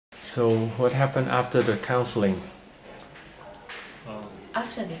So what happened after the counseling?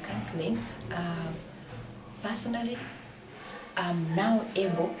 After the counseling, personally, I'm now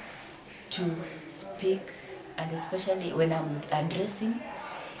able to speak, and especially when I'm addressing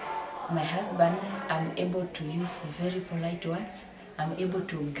my husband, I'm able to use very polite words. I'm able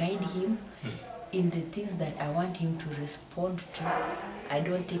to guide him in the things that I want him to respond to. I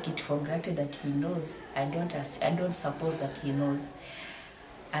don't take it for granted that he knows. I don't suppose that he knows.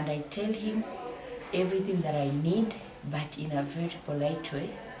 And I tell him everything that I need, but in a very polite way,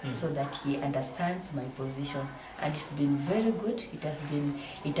 so that he understands my position. And it's been very good. It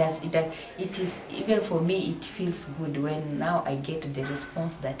is, even for me, it feels good when now I get the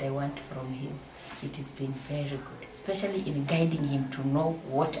response that I want from him. It has been very good, especially in guiding him to know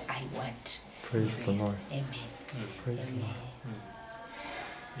what I want. Praise the Lord. Amen. Praise the Lord.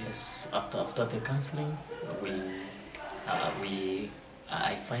 Yes, after the counseling,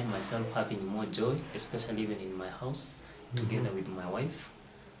 I find myself having more joy, especially even in my house, together with my wife.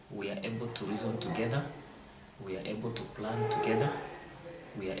 We are able to reason together. We are able to plan together.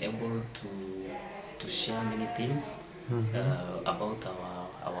 We are able to share many things about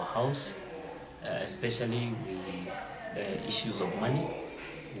our house, especially with issues of money.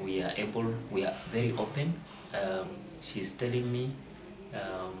 We are very open. She's telling me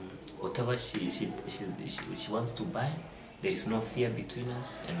whatever she wants to buy. There is no fear between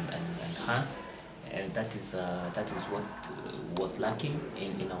us and her. That is what was lacking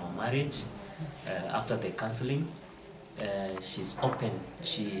in our marriage. After the counseling, she's open.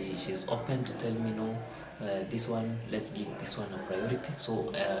 She's open to tell me, no, this one, let's give this one a priority.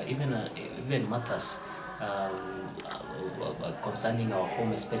 So even matters concerning our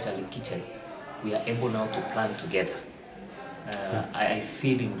home, especially kitchen, we are able now to plan together. I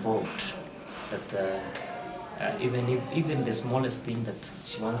feel involved. That even the smallest thing that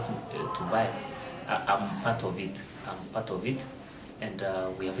she wants to buy, I'm part of it. And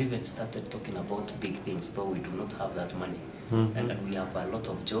we have even started talking about big things, though we do not have that money. And we have a lot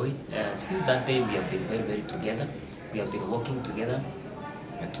of joy. Since that day, we have been very, very together. We have been walking together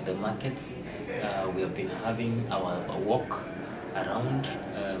to the markets. We have been having our walk around.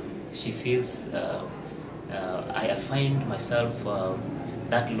 She feels, I find myself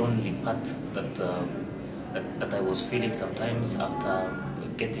that lonely part that I was feeling sometimes after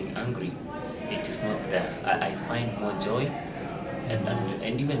getting angry. It is not there. I find more joy,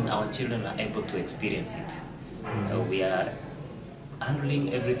 and even our children are able to experience it. We are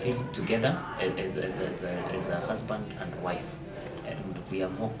handling everything together as a husband and wife, and we are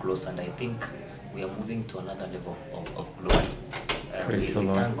more close, and I think we are moving to another level of glory. We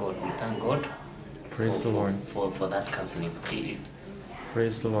thank God. We thank God. Praise the Lord. For that counseling.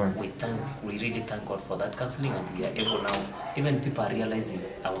 Praise the Lord. We really thank God for that counseling, and we are able now. Even people are realizing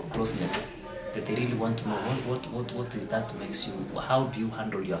our closeness, that they really want to know what is that makes you. How do you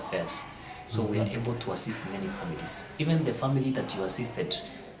handle your affairs? So we are able to assist many families. Even the family that you assisted,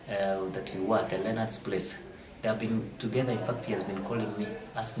 that you were at the Leonard's place, they have been together. In fact, he has been calling me,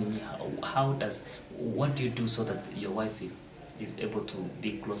 asking me what do you do so that your wife is able to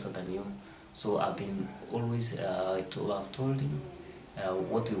be closer than you. So I've been always, I've told him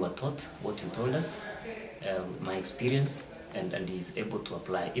what we were taught, what you told us, my experience, and he's able to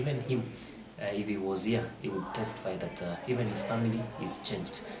apply. Even him, if he was here, he would testify that even his family is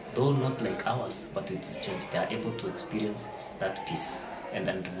changed. Though not like ours, but it is changed. They are able to experience that peace.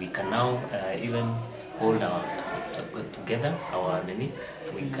 And we can now even hold our together, our many.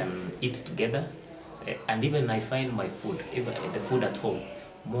 We can eat together. And even I find my food, even the food at home,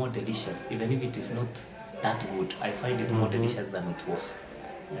 more delicious. Even if it is not that good, I find it more delicious than it was.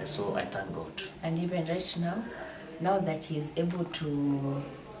 So I thank God. And even right now that he's able to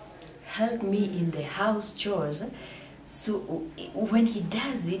help me in the house chores, so when he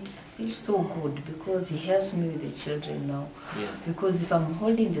does it, I feel so good because he helps me with the children now. Yeah. Because if I'm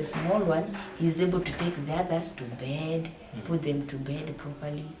holding the small one, he's able to take the others to bed, put them to bed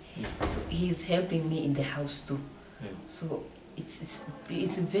properly. Yeah. So he's helping me in the house too. Yeah. So it's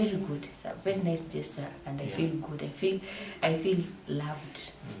very good. It's a very nice gesture, and I feel good. I feel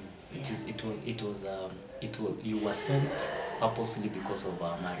loved. You were sent purposely because of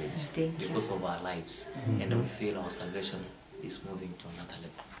our marriage, because of our lives, and we feel our salvation is moving to another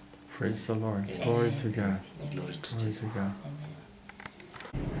level. Praise the Lord. Glory to God. Glory to Glory Jesus. to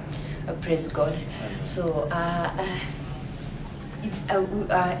God. Praise God. So I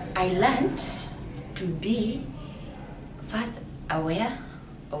learned to be first aware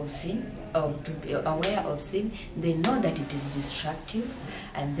of sin, or to be aware of sin. They know that it is destructive,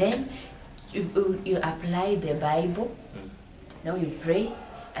 and then you apply the Bible. Now you pray,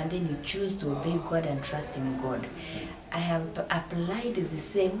 and then you choose to obey God and trust in God. I have applied the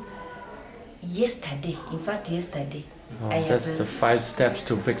same yesterday. In fact, yesterday. That's the 5 steps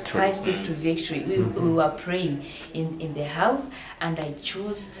to victory. 5 steps to victory. We were praying in the house, and I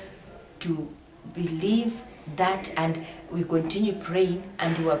chose to believe that, and we continue praying,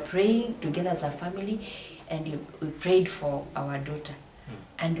 and we were praying together as a family, and we prayed for our daughter.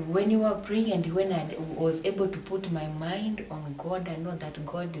 And when you were praying, and when I was able to put my mind on God, I know that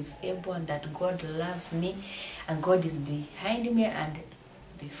God is able and that God loves me, and God is behind me and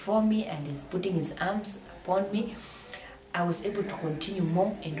before me and is putting his arms upon me. I was able to continue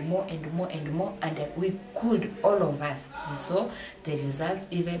more and more and more and more, and we could, all of us. We saw the results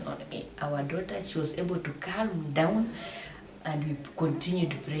even on our daughter. She was able to calm down, and we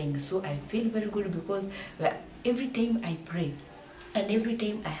continued praying. So I feel very good, because every time I pray, and every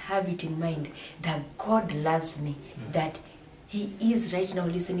time I have it in mind that God loves me, that he is right now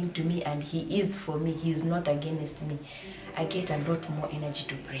listening to me, and he is for me, he is not against me, I get a lot more energy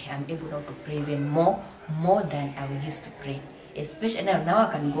to pray. I'm able now to pray even more than I used to pray. Especially now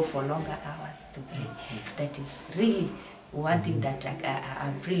I can go for longer hours to pray. That is really one thing that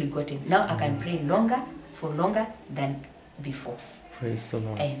I've really gotten. Now I can pray for longer than before. Praise the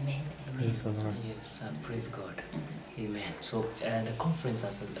Lord. Amen. Praise the Lord. Yes, praise God. Amen. So the conference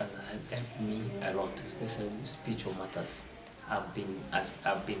has helped me a lot, especially spiritual matters. I've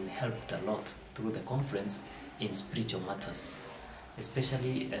been helped a lot through the conference in spiritual matters,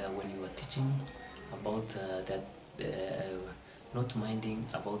 especially when you were teaching about that not minding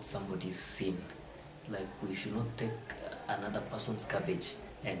about somebody's sin. Like, we should not take another person's garbage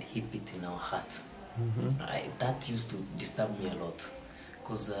and heap it in our heart. That used to disturb me a lot,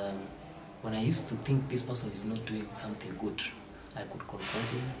 because when I used to think this person is not doing something good, I could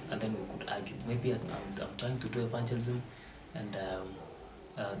confront him, and then we could argue. Maybe I'm trying to do evangelism, and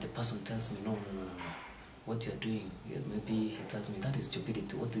the person tells me, no, what you're doing, maybe he tells me, that is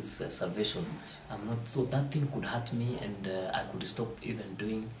stupidity, what is salvation? I'm not. So that thing could hurt me, and I could stop even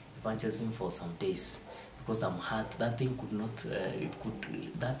doing evangelism for some days, because I'm hurt. That thing could not,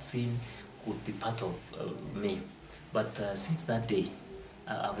 that sin could be part of me. But since that day,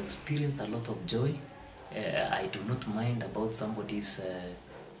 I've experienced a lot of joy. I do not mind about somebody's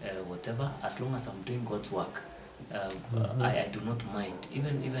whatever, as long as I'm doing God's work. I do not mind.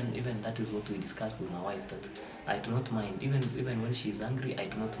 Even that is what we discussed with my wife, that I do not mind. Even when she is angry, I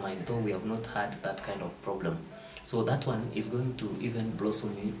do not mind, though we have not had that kind of problem. So that one is going to even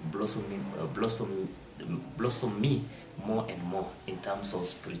blossom me more and more in terms of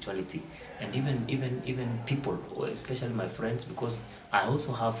spirituality. And even people, especially my friends, because I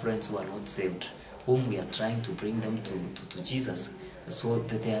also have friends who are not saved, whom we are trying to bring them to Jesus. So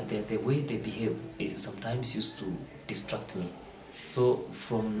the way they behave sometimes used to distract me. So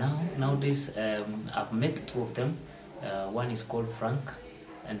from nowadays, I've met 2 of them. One is called Frank,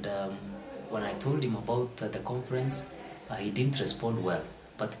 and when I told him about the conference, he didn't respond well.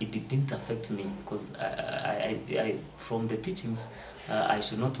 But it didn't affect me, because I from the teachings, I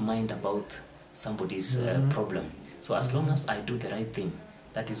should not mind about somebody's problem. So as long as I do the right thing,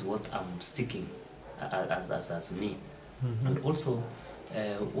 that is what I'm sticking as me. And also,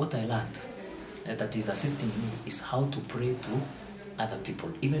 what I learned that is assisting me is how to pray to other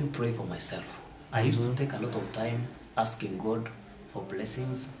people, even pray for myself. I used to take a lot of time asking God for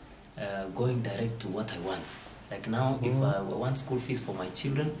blessings, going direct to what I want. Like now, if I want school fees for my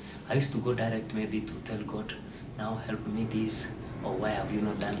children, I used to go direct maybe to tell God, now help me this, or why have you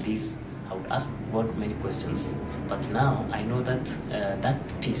not done this? I would ask God many questions. But now I know that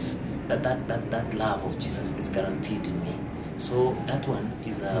that peace, that love of Jesus is guaranteed in me. So that one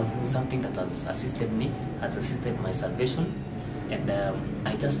is something that has assisted me, has assisted my salvation, and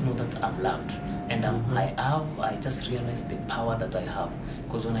I just know that I'm loved. And I just realized the power that I have.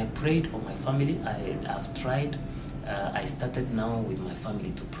 Because when I prayed for my family, I've tried. I started now with my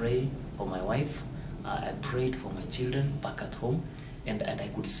family to pray for my wife. I prayed for my children back at home, and I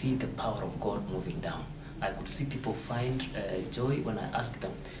could see the power of God moving down. I could see people find joy when I asked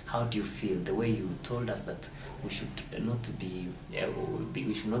them, how do you feel? The way you told us that we should not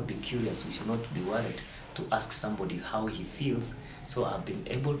be curious, we should not be worried to ask somebody how he feels. So I've been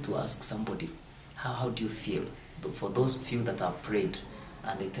able to ask somebody, how do you feel? For those few that I've prayed,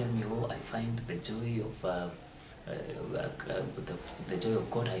 and they tell me, oh, I find the joy of the joy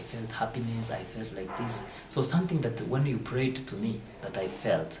of God. I felt happiness. I felt like this. So something that when you prayed to me that I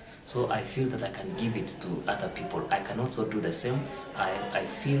felt. So I feel that I can give it to other people. I can also do the same. I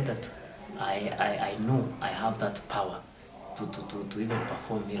feel that I know I have that power to even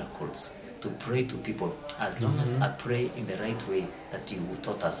perform miracles. to pray to people. As long as I pray in the right way that you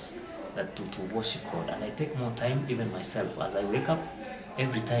taught us, that to worship God. And I take more time, even myself, as I wake up,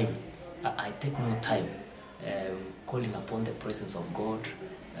 every time, I take more time calling upon the presence of God,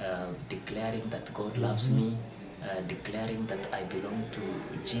 declaring that God loves me, declaring that I belong to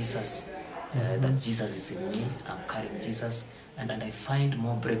Jesus, that Jesus is in me, I'm carrying Jesus, and I find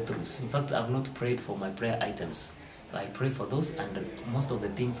more breakthroughs. In fact, I've not prayed for my prayer items. I pray for those, and most of the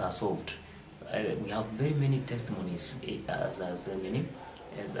things are solved. We have very many testimonies as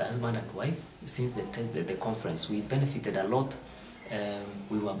husband and wife since the conference. We benefited a lot.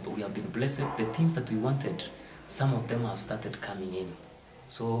 We have been blessed. The things that we wanted, some of them have started coming in.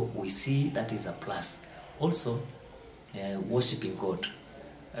 So we see that is a plus. Also, worshiping God.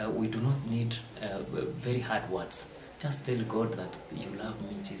 We do not need very hard words. Just tell God that you love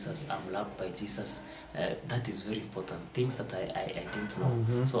me, Jesus. I'm loved by Jesus. That is very important. Things that I didn't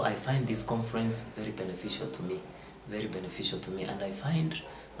know. So I find this conference very beneficial to me. Very beneficial to me. And I find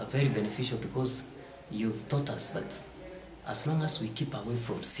very beneficial because you've taught us that as long as we keep away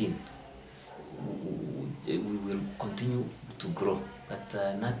from sin, we will continue to grow.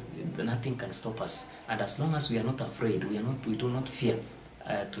 That nothing can stop us. And as long as we are not afraid, we do not fear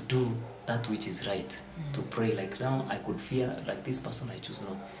to do that which is right, to pray. Like now, I could fear, like this person I choose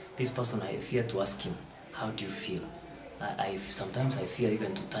not. This person I fear to ask him, how do you feel? Sometimes I fear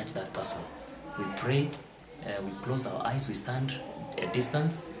even to touch that person. We pray, we close our eyes, we stand a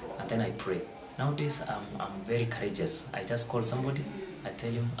distance, and then I pray. Nowadays, I'm very courageous. I just call somebody, I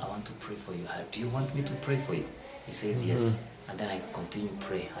tell him, I want to pray for you. Do you want me to pray for you? He says yes, and then I continue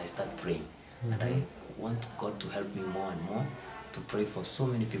pray. I start praying, and I want God to help me more and more to pray for so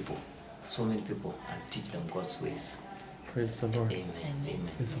many people, and teach them God's ways. Praise the Lord. Amen. Amen.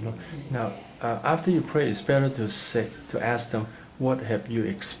 Praise the Lord. Now, after you pray, it's better to ask them, what have you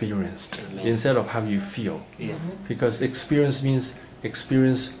experienced? Amen. Instead of how you feel. Yeah. Because experience means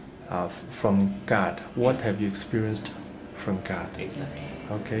experience from God. What have you experienced from God? Exactly.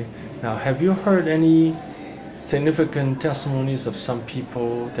 Okay. Now, have you heard any significant testimonies of some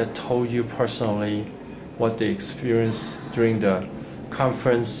people that told you personally what they experienced during the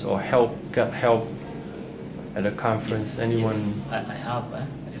conference or got help at a conference? Yes, anyone? Yes, I have,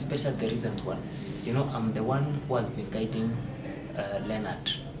 especially the recent one. You know, I'm the one who has been guiding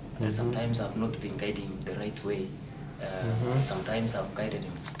Leonard. Sometimes I've not been guiding the right way. Sometimes I've guided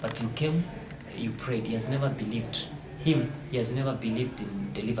him. But you came, you prayed. He has never believed him. He has never believed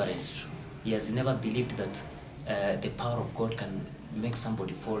in deliverance. He has never believed that the power of God can make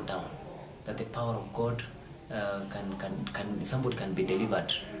somebody fall down. That the power of God somebody can be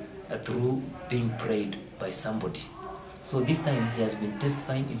delivered through being prayed by somebody. So this time he has been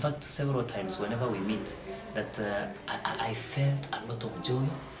testifying, in fact several times whenever we meet, that I felt a lot of joy.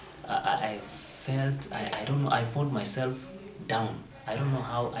 I don't know, I found myself down. I don't know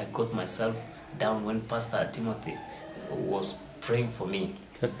how I got myself down when Pastor Timothy was praying for me.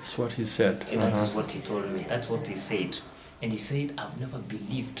 That's what he said. That's what he told me. That's what he said. And he said, I've never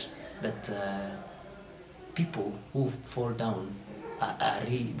believed that people who fall down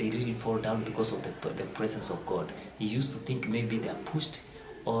they really fall down because of the presence of God. He used to think maybe they are pushed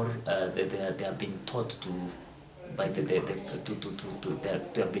or they are being taught to they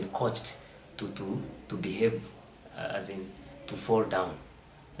have been coached to behave as in to fall down,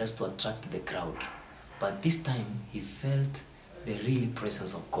 just to attract the crowd. But this time he felt the real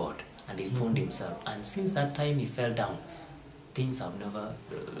presence of God, and he found himself. And since that time he fell down, things have never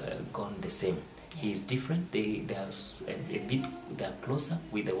gone the same. He is different. They are closer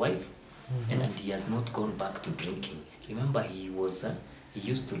with the wife, and he has not gone back to drinking. Remember, he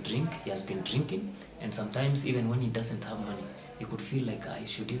used to drink. He has been drinking, and sometimes even when he doesn't have money, he could feel like I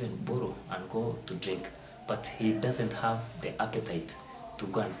should even borrow and go to drink. But he doesn't have the appetite to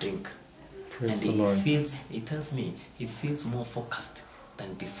go and drink. Praise and the Lord. he tells me he feels more focused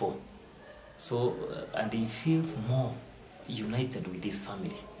than before. So and he feels more united with his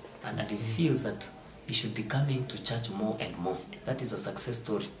family, and he feels that he should be coming to church more and more. That is a success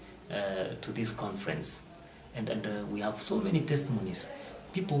story to this conference. And we have so many testimonies.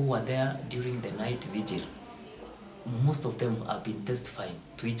 People who are there during the night vigil, most of them have been testifying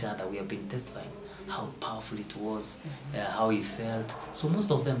to each other. We have been testifying how powerful it was, how he felt. So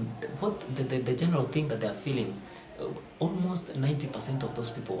most of them, what the general thing that they are feeling, almost 90% of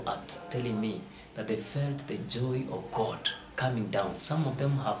those people are telling me that they felt the joy of God coming down. Some of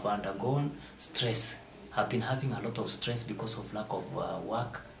them have undergone stress, have been having a lot of stress because of lack of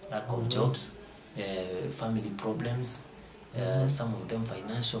work, lack of jobs, family problems, some of them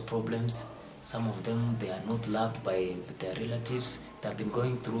financial problems. Some of them, they are not loved by their relatives. They have been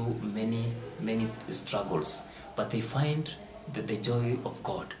going through many struggles, but they find the joy of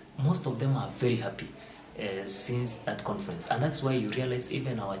God. Most of them are very happy since that conference, and that's why you realize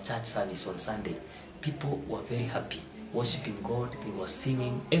even our church service on Sunday, people were very happy, worshiping God. They were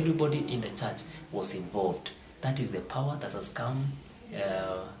singing. Everybody in the church was involved. That is the power that has come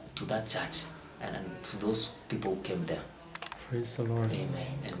to that church and to those people who came there. Praise the Lord.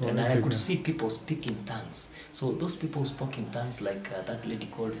 Amen. And I could see people speak in tongues. So those people spoke in tongues, like that lady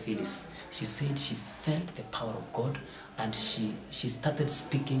called Phyllis. She said she felt the power of God, and she started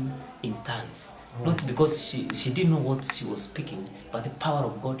speaking in tongues. Oh. Not because she didn't know what she was speaking, but the power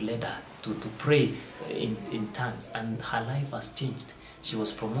of God led her to pray in tongues, and her life has changed. She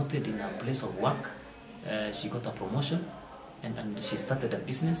was promoted in a place of work. She got a promotion, and she started a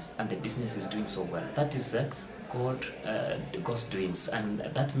business, and the business is doing so well. That is God's doings, and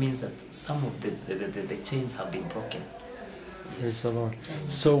that means that some of the chains have been broken. Praise the Lord.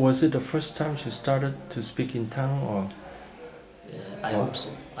 So was it the first time she started to speak in tongue, or? I hope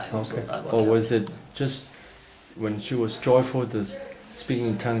so. I hope so. Or was it just when she was joyful, the speaking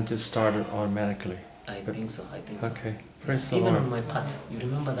in tongue just started automatically? I think so. Okay. Praise the Lord. Even on my part, you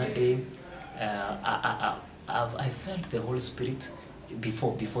remember that day, I felt the Holy Spirit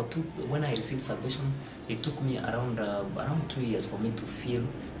before when I received salvation. It took me around 2 years for me to feel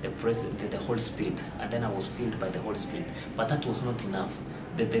the Holy Spirit, and then I was filled by the Holy Spirit. But that was not enough.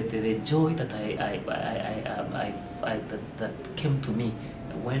 The joy that that came to me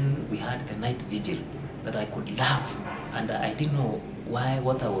when we had the night vigil, that I could laugh, and I didn't know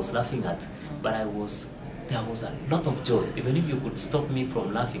what I was laughing at, but there was a lot of joy. Even if you could stop me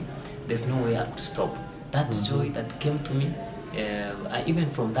from laughing, there's no way I could stop. That joy that came to me, even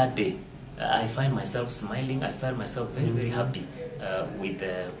from that day, I find myself smiling. I find myself very happy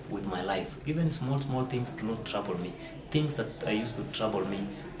with my life. Even small things do not trouble me. Things that used to trouble me,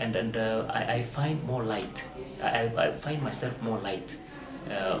 and I find more light. I find myself more light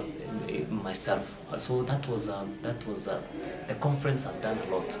in myself. So that was the conference has done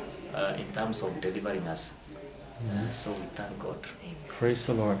a lot in terms of delivering us. So we thank God. Praise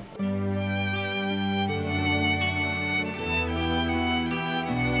the Lord.